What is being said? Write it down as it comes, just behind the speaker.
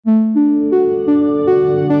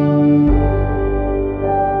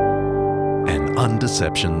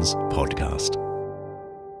Undeceptions podcast.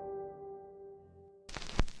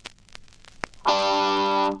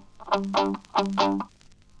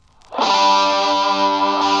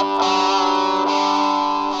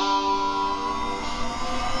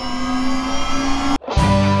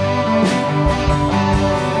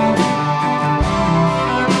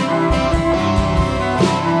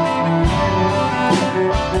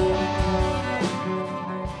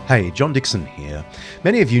 Hey, John Dickson here.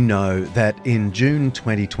 Many of you know that in June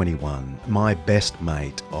 2021, my best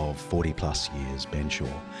mate of 40 plus years, Ben Shaw,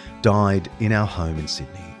 died in our home in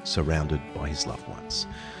Sydney, surrounded by his loved ones.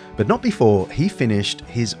 But not before he finished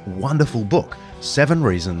his wonderful book, 7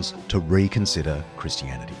 Reasons to Reconsider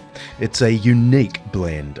Christianity. It's a unique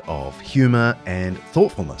blend of humour and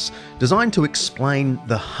thoughtfulness, designed to explain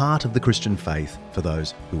the heart of the Christian faith for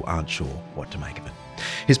those who aren't sure what to make of it.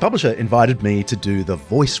 His publisher invited me to do the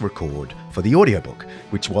voice record for the audiobook,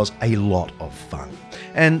 which was a lot of fun.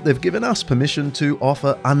 And they've given us permission to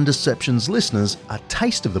offer Undeceptions listeners a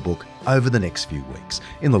taste of the book over the next few weeks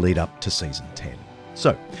in the lead up to season 10.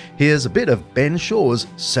 So here's a bit of Ben Shaw's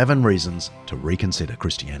 7 Reasons to Reconsider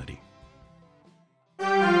Christianity.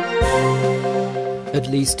 At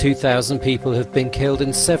least 2,000 people have been killed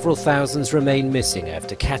and several thousands remain missing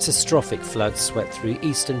after catastrophic floods swept through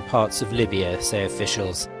eastern parts of Libya, say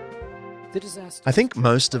officials. I think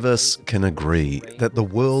most of us can agree that the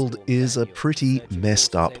world is a pretty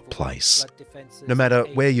messed up place. No matter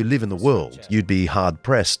where you live in the world, you'd be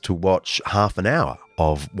hard-pressed to watch half an hour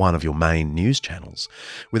of one of your main news channels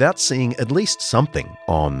without seeing at least something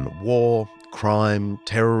on war, crime,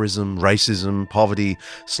 terrorism, racism, poverty,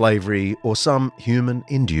 slavery, or some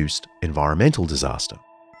human-induced environmental disaster.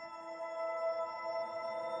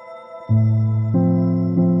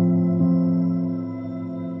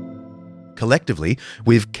 Collectively,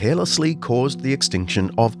 we've carelessly caused the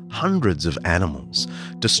extinction of hundreds of animals,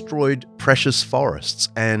 destroyed precious forests,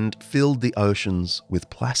 and filled the oceans with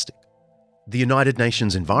plastic. The United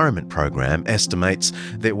Nations Environment Programme estimates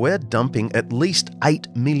that we're dumping at least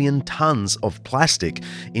 8 million tonnes of plastic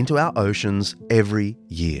into our oceans every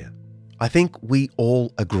year. I think we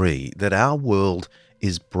all agree that our world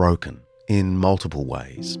is broken in multiple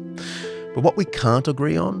ways. But what we can't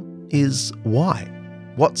agree on is why.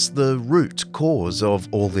 What's the root cause of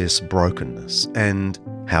all this brokenness, and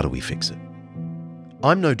how do we fix it?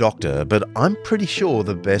 I'm no doctor, but I'm pretty sure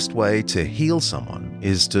the best way to heal someone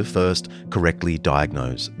is to first correctly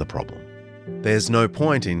diagnose the problem. There's no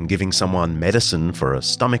point in giving someone medicine for a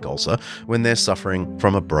stomach ulcer when they're suffering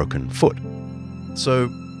from a broken foot. So,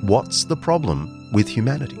 what's the problem with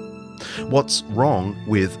humanity? What's wrong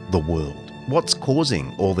with the world? What's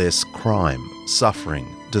causing all this crime, suffering,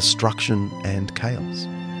 destruction, and chaos?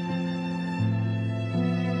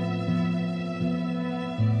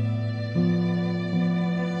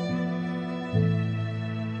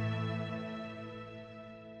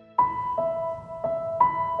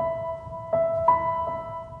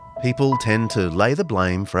 People tend to lay the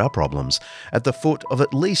blame for our problems at the foot of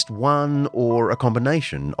at least one or a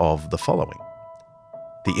combination of the following: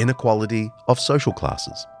 the inequality of social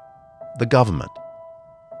classes, the government,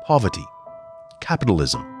 poverty,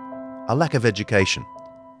 capitalism, a lack of education,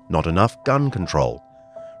 not enough gun control,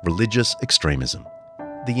 religious extremism,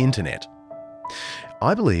 the internet.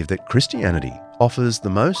 I believe that Christianity offers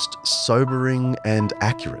the most sobering and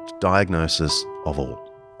accurate diagnosis of all.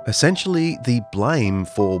 Essentially, the blame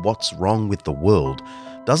for what's wrong with the world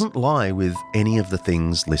doesn't lie with any of the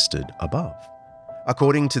things listed above.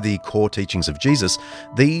 According to the core teachings of Jesus,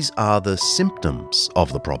 these are the symptoms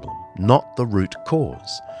of the problem, not the root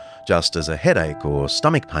cause. Just as a headache or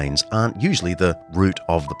stomach pains aren't usually the root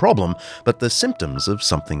of the problem, but the symptoms of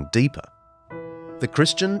something deeper. The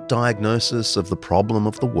Christian diagnosis of the problem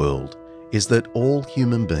of the world is that all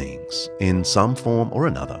human beings, in some form or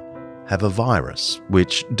another, have a virus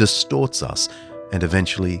which distorts us and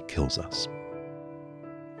eventually kills us.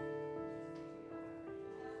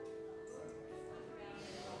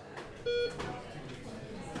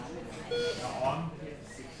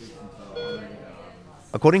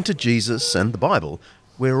 According to Jesus and the Bible,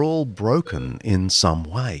 we're all broken in some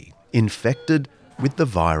way, infected with the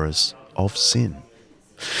virus of sin.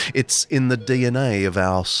 It's in the DNA of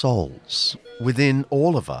our souls. Within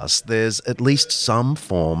all of us, there's at least some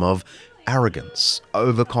form of arrogance,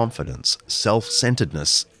 overconfidence,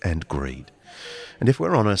 self-centeredness, and greed. And if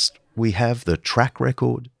we're honest, we have the track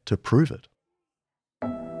record to prove it.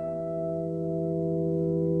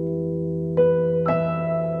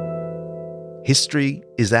 History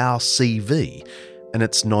is our CV, and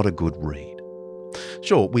it's not a good read.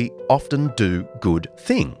 Sure, we often do good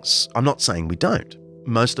things. I'm not saying we don't.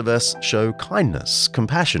 Most of us show kindness,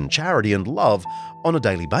 compassion, charity, and love on a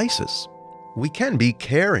daily basis. We can be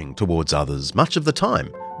caring towards others much of the time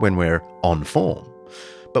when we're on form,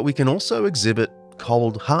 but we can also exhibit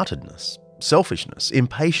cold-heartedness, selfishness,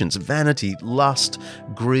 impatience, vanity, lust,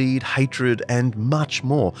 greed, hatred, and much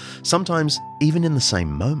more, sometimes even in the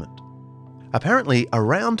same moment. Apparently,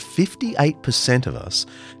 around 58% of us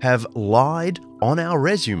have lied on our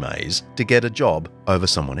resumes to get a job over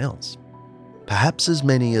someone else. Perhaps as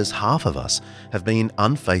many as half of us have been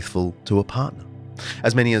unfaithful to a partner.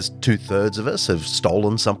 As many as 2/3 of us have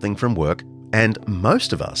stolen something from work, and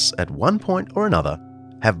most of us, at one point or another,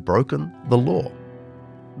 have broken the law.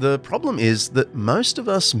 The problem is that most of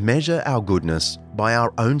us measure our goodness by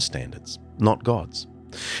our own standards, not God's.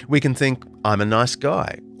 We can think, I'm a nice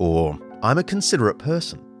guy, or I'm a considerate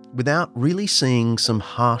person, without really seeing some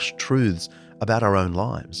harsh truths about our own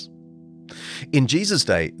lives. In Jesus'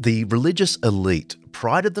 day, the religious elite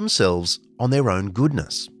prided themselves on their own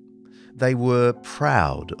goodness. They were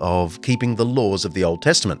proud of keeping the laws of the Old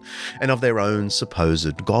Testament and of their own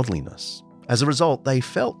supposed godliness. As a result, they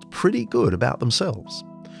felt pretty good about themselves.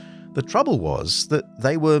 The trouble was that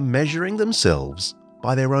they were measuring themselves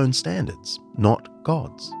by their own standards, not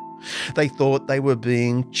God's. They thought they were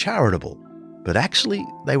being charitable, but actually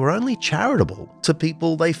they were only charitable to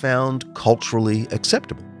people they found culturally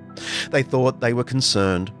acceptable. They thought they were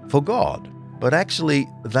concerned for God, but actually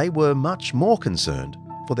they were much more concerned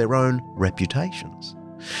for their own reputations.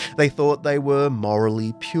 They thought they were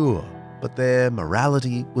morally pure, but their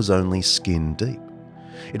morality was only skin deep.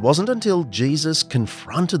 It wasn't until Jesus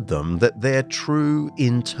confronted them that their true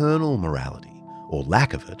internal morality, or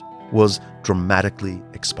lack of it, was dramatically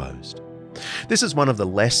exposed. This is one of the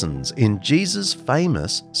lessons in Jesus'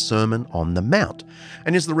 famous Sermon on the Mount,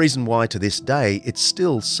 and is the reason why to this day it's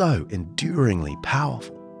still so enduringly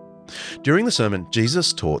powerful. During the sermon,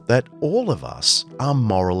 Jesus taught that all of us are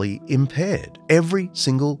morally impaired, every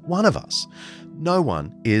single one of us. No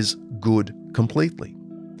one is good completely.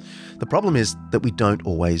 The problem is that we don't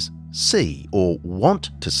always see or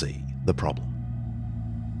want to see the problem.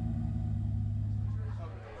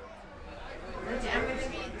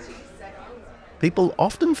 People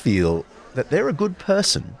often feel that they're a good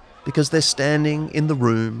person because they're standing in the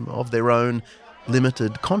room of their own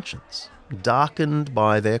limited conscience, darkened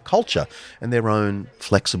by their culture and their own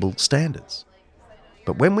flexible standards.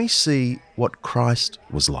 But when we see what Christ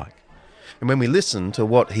was like, and when we listen to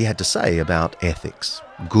what he had to say about ethics,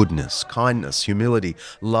 goodness, kindness, humility,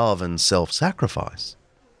 love, and self-sacrifice,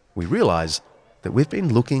 we realize that we've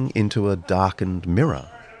been looking into a darkened mirror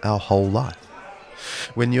our whole life.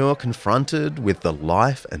 When you're confronted with the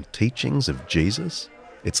life and teachings of Jesus,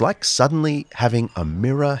 it's like suddenly having a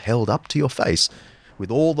mirror held up to your face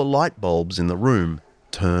with all the light bulbs in the room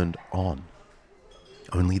turned on.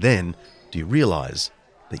 Only then do you realize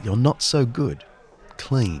that you're not so good,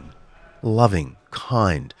 clean, loving,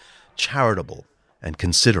 kind, charitable, and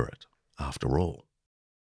considerate after all.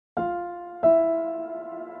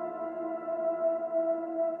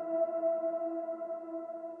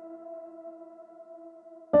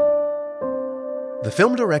 The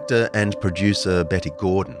film director and producer Betty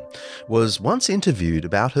Gordon was once interviewed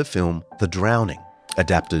about her film The Drowning,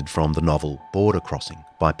 adapted from the novel Border Crossing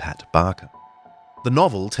by Pat Barker. The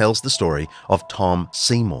novel tells the story of Tom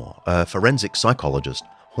Seymour, a forensic psychologist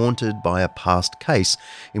haunted by a past case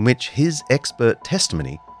in which his expert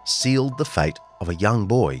testimony sealed the fate of a young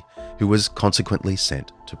boy who was consequently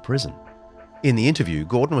sent to prison. In the interview,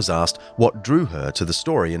 Gordon was asked what drew her to the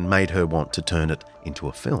story and made her want to turn it into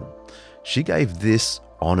a film. She gave this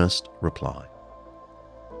honest reply.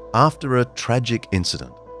 After a tragic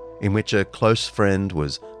incident in which a close friend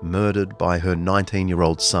was murdered by her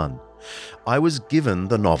 19-year-old son, I was given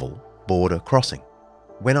the novel Border Crossing.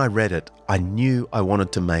 When I read it, I knew I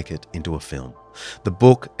wanted to make it into a film. The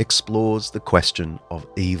book explores the question of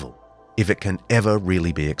evil, if it can ever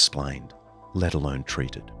really be explained, let alone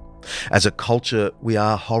treated. As a culture, we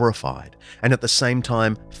are horrified and at the same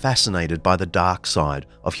time fascinated by the dark side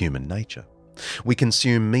of human nature. We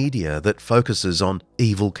consume media that focuses on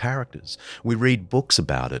evil characters. We read books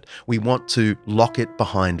about it. We want to lock it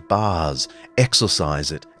behind bars,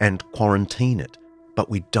 exorcise it, and quarantine it,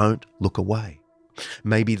 but we don't look away.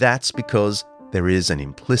 Maybe that's because there is an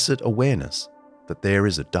implicit awareness that there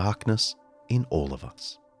is a darkness in all of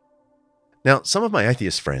us. Now, some of my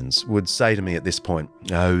atheist friends would say to me at this point,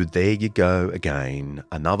 "Oh, there you go again,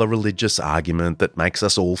 another religious argument that makes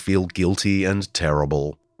us all feel guilty and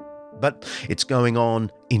terrible." But it's going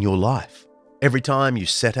on in your life. Every time you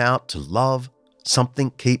set out to love, something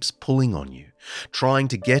keeps pulling on you, trying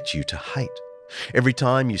to get you to hate. Every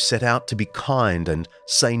time you set out to be kind and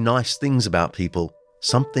say nice things about people,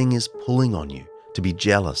 something is pulling on you to be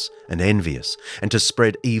jealous and envious and to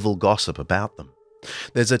spread evil gossip about them.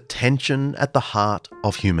 There's a tension at the heart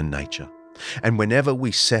of human nature. And whenever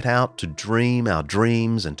we set out to dream our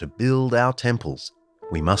dreams and to build our temples,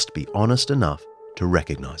 we must be honest enough to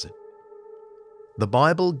recognize it. The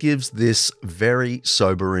Bible gives this very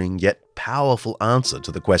sobering yet powerful answer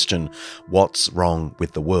to the question, what's wrong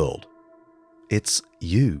with the world? It's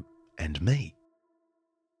you and me.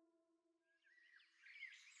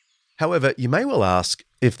 However, you may well ask,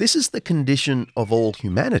 if this is the condition of all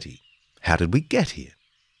humanity, how did we get here?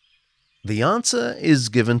 The answer is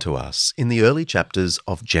given to us in the early chapters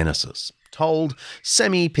of Genesis, told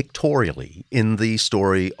semi-pictorially in the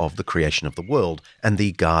story of the creation of the world and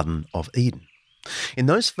the Garden of Eden. In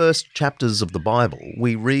those first chapters of the Bible,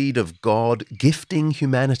 we read of God gifting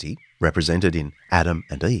humanity, represented in Adam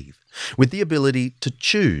and Eve, with the ability to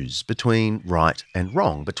choose between right and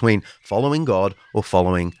wrong, between following God or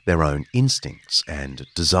following their own instincts and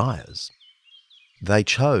desires. They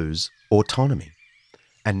chose autonomy,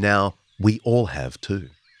 and now we all have too.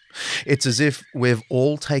 It's as if we've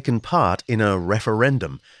all taken part in a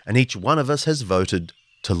referendum, and each one of us has voted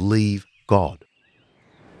to leave God.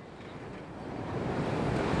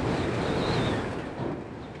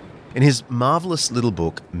 In his marvellous little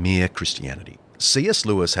book, Mere Christianity, C.S.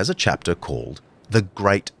 Lewis has a chapter called The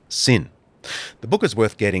Great Sin. The book is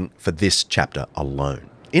worth getting for this chapter alone.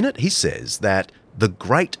 In it, he says that the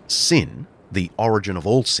great sin, the origin of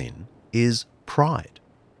all sin, is pride.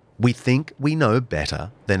 We think we know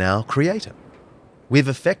better than our Creator. We've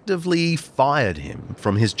effectively fired him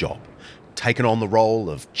from his job, taken on the role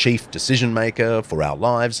of chief decision-maker for our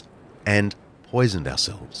lives, and poisoned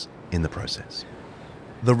ourselves in the process.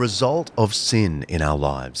 The result of sin in our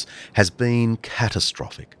lives has been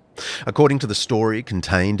catastrophic. According to the story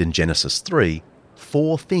contained in Genesis 3,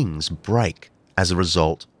 4 things break as a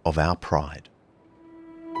result of our pride.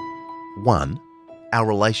 1. Our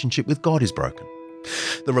relationship with God is broken.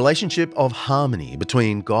 The relationship of harmony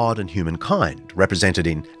between God and humankind, represented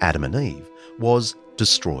in Adam and Eve, was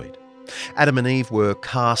destroyed. Adam and Eve were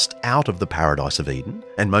cast out of the paradise of Eden,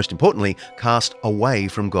 and most importantly, cast away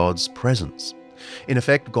from God's presence. In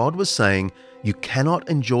effect, God was saying, you cannot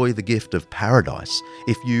enjoy the gift of paradise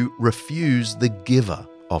if you refuse the giver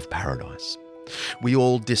of paradise. We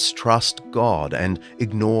all distrust God and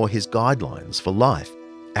ignore his guidelines for life.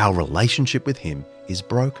 Our relationship with him is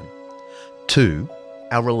broken. 2,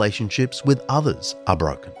 our relationships with others are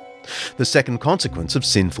broken. The second consequence of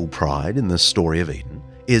sinful pride in the story of Eden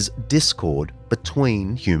is discord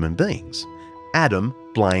between human beings. Adam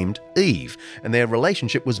blamed Eve, and their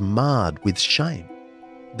relationship was marred with shame.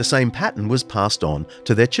 The same pattern was passed on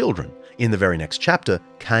to their children. In the very next chapter,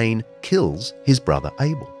 Cain kills his brother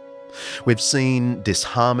Abel. We've seen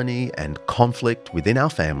disharmony and conflict within our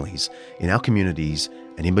families, in our communities,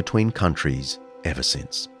 and in between countries ever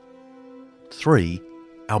since. 3,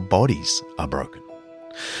 our bodies are broken.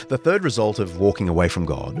 The third result of walking away from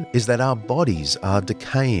God is that our bodies are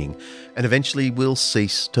decaying and eventually will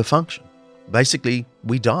cease to function. Basically,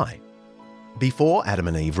 we die. Before Adam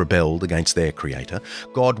and Eve rebelled against their Creator,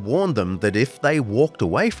 God warned them that if they walked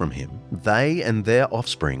away from him, they and their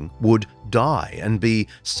offspring would die and be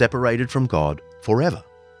separated from God forever.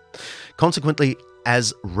 Consequently,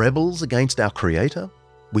 as rebels against our Creator,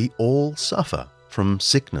 we all suffer from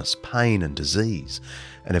sickness, pain, and disease,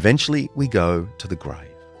 and eventually we go to the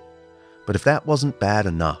grave. But if that wasn't bad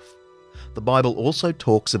enough, the Bible also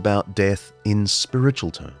talks about death in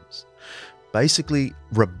spiritual terms. Basically,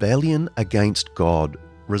 rebellion against God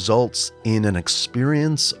results in an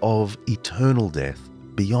experience of eternal death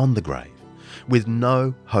beyond the grave, with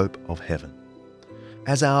no hope of heaven.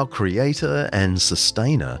 As our Creator and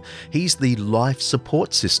Sustainer, He's the life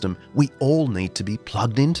support system we all need to be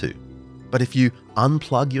plugged into. But if you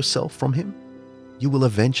unplug yourself from Him, you will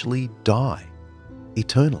eventually die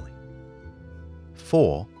eternally.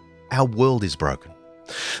 4, our world is broken.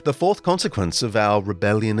 The fourth consequence of our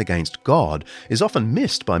rebellion against God is often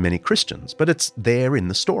missed by many Christians, but it's there in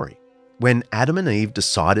the story. When Adam and Eve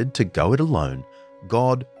decided to go it alone,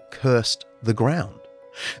 God cursed the ground.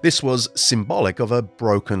 This was symbolic of a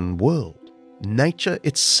broken world. Nature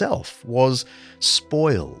itself was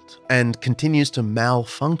spoiled and continues to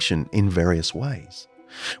malfunction in various ways.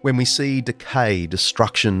 When we see decay,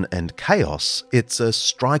 destruction, and chaos, it's a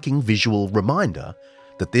striking visual reminder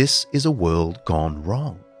that this is a world gone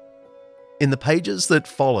wrong. In the pages that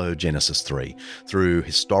follow Genesis 3, through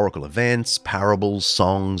historical events, parables,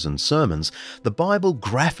 songs, and sermons, the Bible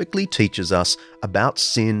graphically teaches us about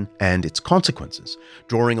sin and its consequences,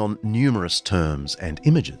 drawing on numerous terms and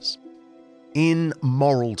images. In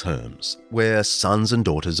moral terms, we're sons and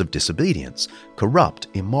daughters of disobedience, corrupt,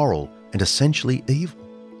 immoral, and essentially evil.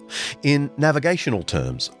 In navigational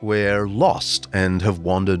terms, we're lost and have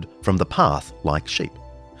wandered from the path like sheep.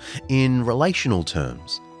 In relational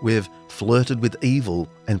terms, we've flirted with evil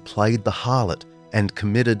and played the harlot and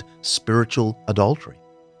committed spiritual adultery.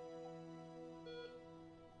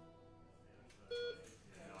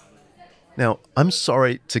 Now, I'm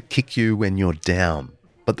sorry to kick you when you're down,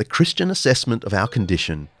 but the Christian assessment of our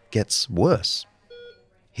condition gets worse.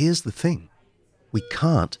 Here's the thing: we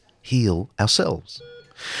can't heal ourselves.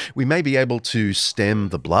 We may be able to stem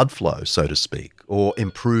the blood flow, so to speak, or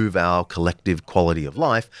improve our collective quality of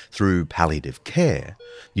life through palliative care,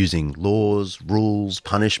 using laws, rules,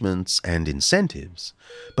 punishments, and incentives.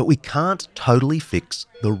 But we can't totally fix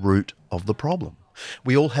the root of the problem.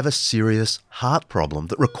 We all have a serious heart problem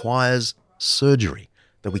that requires surgery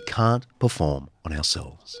that we can't perform on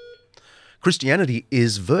ourselves. Christianity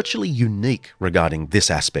is virtually unique regarding this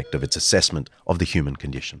aspect of its assessment of the human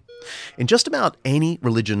condition. In just about any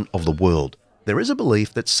religion of the world, there is a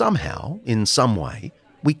belief that somehow, in some way,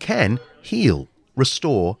 we can heal,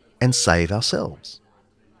 restore, and save ourselves.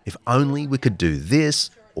 If only we could do this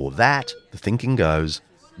or that, the thinking goes,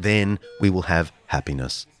 then we will have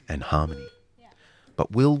happiness and harmony.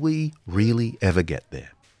 But will we really ever get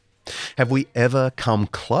there? Have we ever come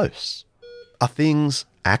close? Are things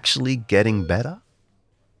actually getting better?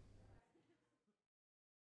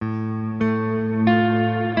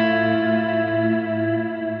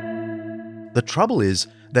 The trouble is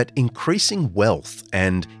that increasing wealth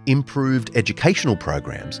and improved educational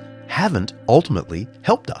programs haven't ultimately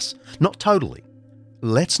helped us. Not totally.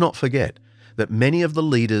 Let's not forget that many of the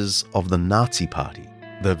leaders of the Nazi Party,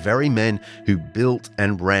 the very men who built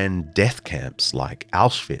and ran death camps like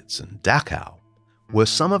Auschwitz and Dachau, were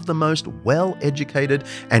some of the most well-educated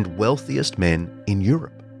and wealthiest men in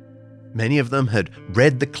Europe. Many of them had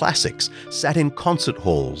read the classics, sat in concert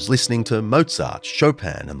halls listening to Mozart,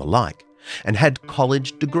 Chopin and the like, and had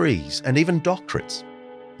college degrees and even doctorates.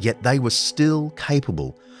 Yet they were still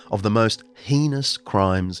capable of the most heinous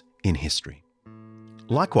crimes in history.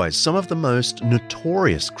 Likewise, some of the most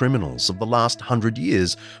notorious criminals of the last 100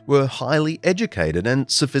 years were highly educated and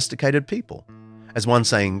sophisticated people. As one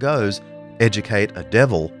saying goes, educate a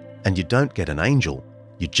devil and you don't get an angel,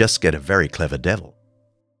 you just get a very clever devil.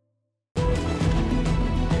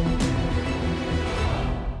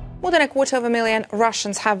 More than 250,000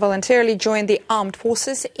 Russians have voluntarily joined the armed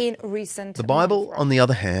forces in recent The Bible, on the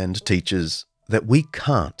other hand, teaches that we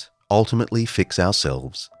can't ultimately fix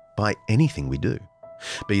ourselves by anything we do,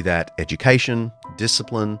 be that education,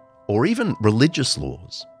 discipline, or even religious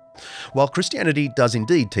laws. While Christianity does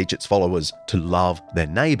indeed teach its followers to love their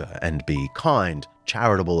neighbour and be kind,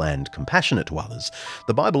 charitable, and compassionate to others,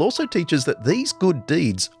 the Bible also teaches that these good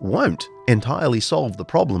deeds won't entirely solve the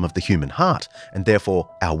problem of the human heart and therefore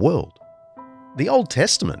our world. The Old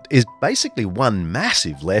Testament is basically one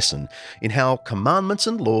massive lesson in how commandments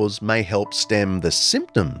and laws may help stem the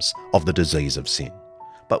symptoms of the disease of sin,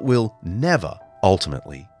 but will never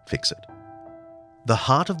ultimately fix it. The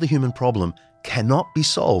heart of the human problem cannot be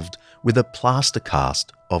solved with a plaster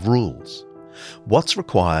cast of rules. What's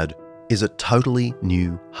required is a totally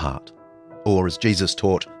new heart, or as Jesus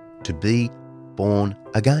taught, to be born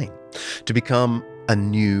again, to become a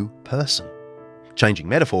new person. Changing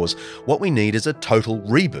metaphors, what we need is a total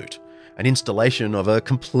reboot, an installation of a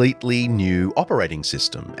completely new operating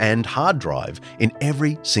system and hard drive in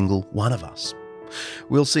every single one of us.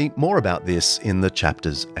 We'll see more about this in the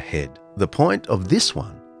chapters ahead. The point of this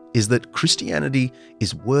one is that Christianity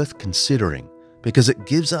is worth considering because it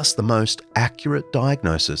gives us the most accurate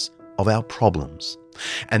diagnosis of our problems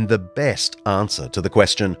and the best answer to the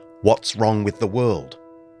question, what's wrong with the world?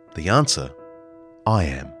 The answer, I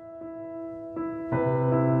am.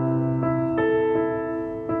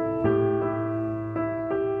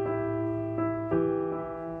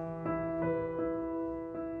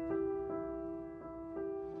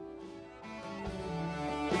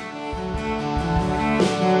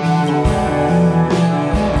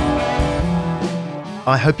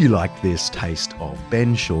 I hope you liked this taste of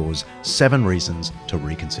Ben Shaw's 7 Reasons to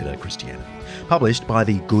Reconsider Christianity, published by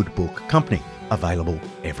the Good Book Company, available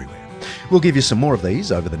everywhere. We'll give you some more of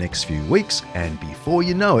these over the next few weeks, and before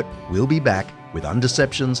you know it, we'll be back with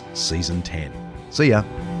Undeceptions Season 10. See ya.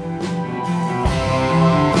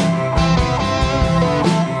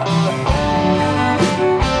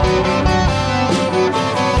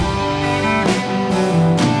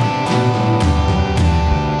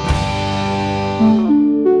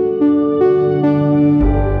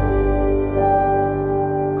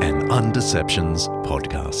 Undeceptions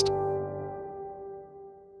podcast.